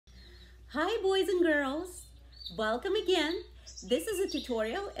Hi boys and girls, welcome again. This is a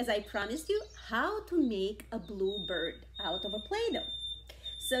tutorial, as I promised you, how to make a blue bird out of a Play-Doh.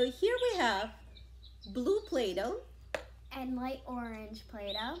 So here we have blue Play-Doh. And light orange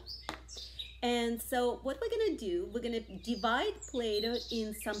Play-Doh. And so what we're gonna do, we're gonna divide Play-Doh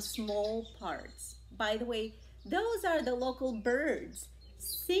in some small parts. By the way, those are the local birds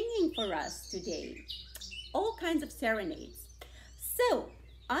singing for us today. All kinds of serenades. So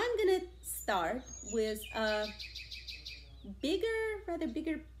I'm gonna start with a rather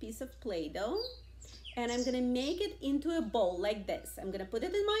bigger piece of Play-Doh, and I'm gonna make it into a bowl like this. I'm gonna put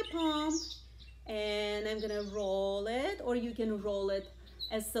it in my palm and I'm gonna roll it, or you can roll it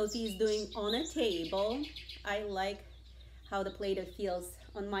as Sophie is doing on a table. I like how the Play-Doh feels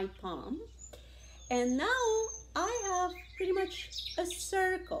on my palm. And now I have pretty much a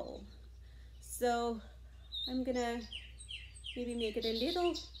circle. So I'm gonna maybe make it a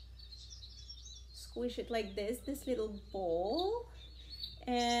little, squish it like this little ball.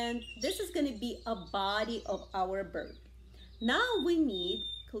 And this is gonna be a body of our bird. Now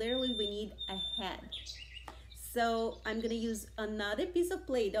clearly we need a head. So I'm gonna use another piece of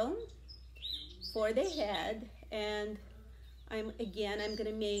Play-Doh for the head, and I'm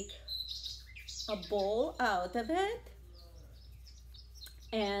gonna make a bowl out of it.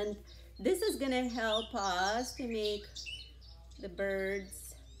 And this is gonna help us to make the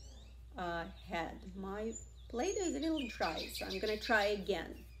bird's head. My Play-Doh is a little dry, so I'm gonna try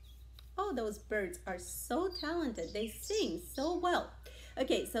again. Oh, those birds are so talented. They sing so well.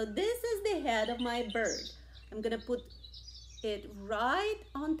 Okay, so this is the head of my bird. I'm gonna put it right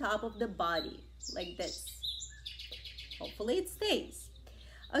on top of the body, like this. Hopefully it stays.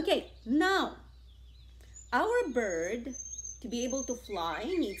 Okay, now, our bird, to be able to fly,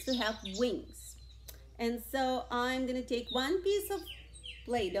 needs to have wings. And so I'm gonna take one piece of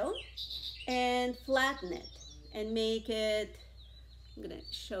Play-Doh and flatten it and make it, I'm gonna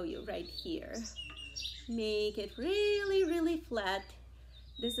show you right here. Make it really, really flat.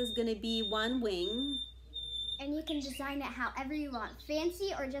 This is gonna be one wing. And you can design it however you want,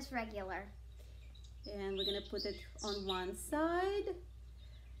 fancy or just regular. And we're gonna put it on one side.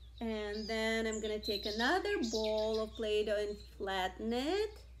 And then I'm gonna take another bowl of Play-Doh and flatten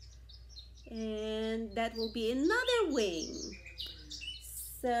it. And that will be another wing.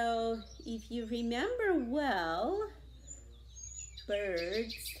 So if you remember well,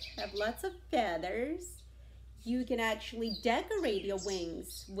 birds have lots of feathers. You can actually decorate your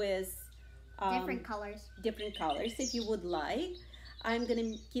wings with different colors. Different colors if you would like. I'm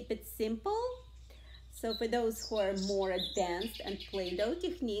gonna keep it simple. So for those who are more advanced and Play-Doh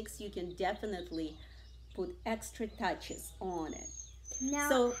techniques, you can definitely put extra touches on it. Now,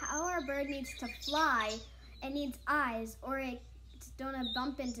 so, how our bird needs to fly, it needs eyes, or it's gonna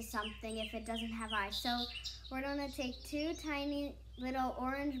bump into something if it doesn't have eyes. So we're gonna take two tiny little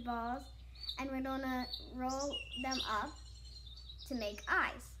orange balls and we're gonna roll them up to make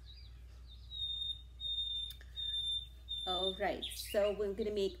eyes. All right, so we're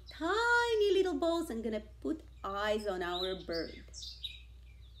gonna make tiny little balls and gonna put eyes on our bird.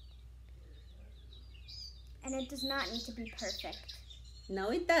 And it does not need to be perfect. No,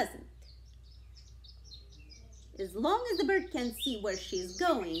 it doesn't. As long as the bird can see where she's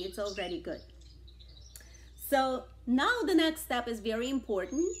going, it's already good. So now the next step is very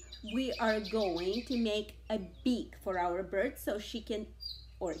important. We are going to make a beak for our bird so she can,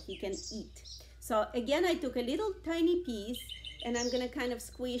 or he can eat. So again, I took a little tiny piece and I'm gonna kind of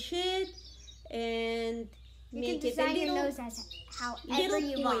squish it and make it a little, your nose as however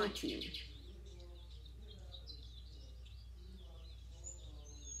you want.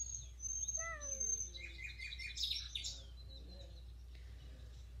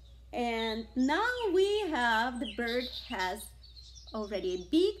 And now we have, the bird has already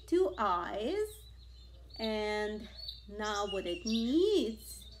a beak, two eyes, and now what it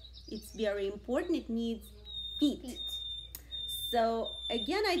needs, it's very important, it needs feet. So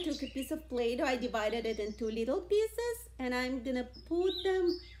again, I took a piece of Play-Doh, I divided it into little pieces, and I'm gonna put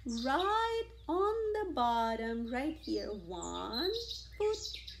them right on the bottom, right here. One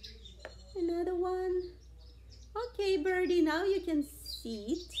foot, another one. Okay, birdie, now you can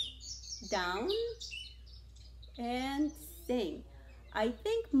sit down and sing. I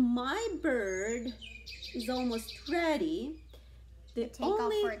think my bird is almost ready. The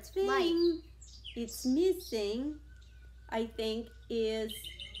only thing it's missing, I think, is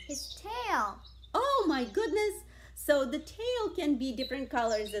his tail. Oh my goodness. So the tail can be different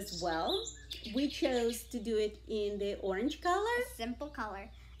colors as well. We chose to do it in the orange color. A simple color.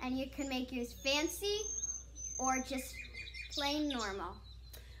 And you can make yours fancy or just plain normal.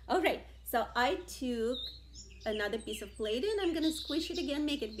 All right, So I took another piece of Play-Doh and I'm gonna squish it again,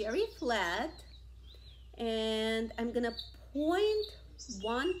 make it very flat. And I'm gonna point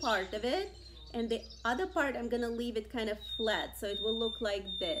one part of it, and the other part I'm gonna leave it kind of flat, so it will look like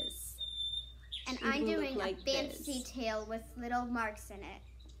this. And I'm doing a fancy tail with little marks in it.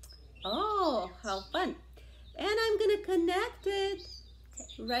 Oh, how fun. And I'm gonna connect it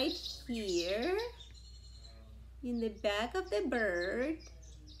right here in the back of the bird.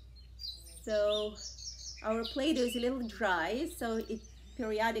 So our Play-Doh is a little dry, so it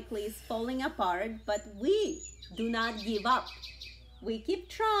periodically is falling apart, but we do not give up. We keep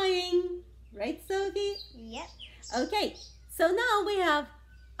trying. Right, Sophie? Yep. Okay, so now we have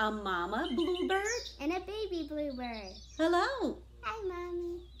a mama bluebird and a baby bluebird. Hello. Hi,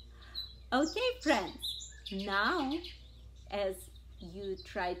 Mommy. Okay, friends. Now, as you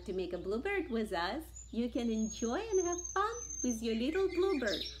tried to make a bluebird with us, you can enjoy and have fun with your little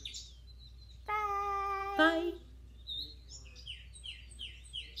bluebird. Bye. Bye.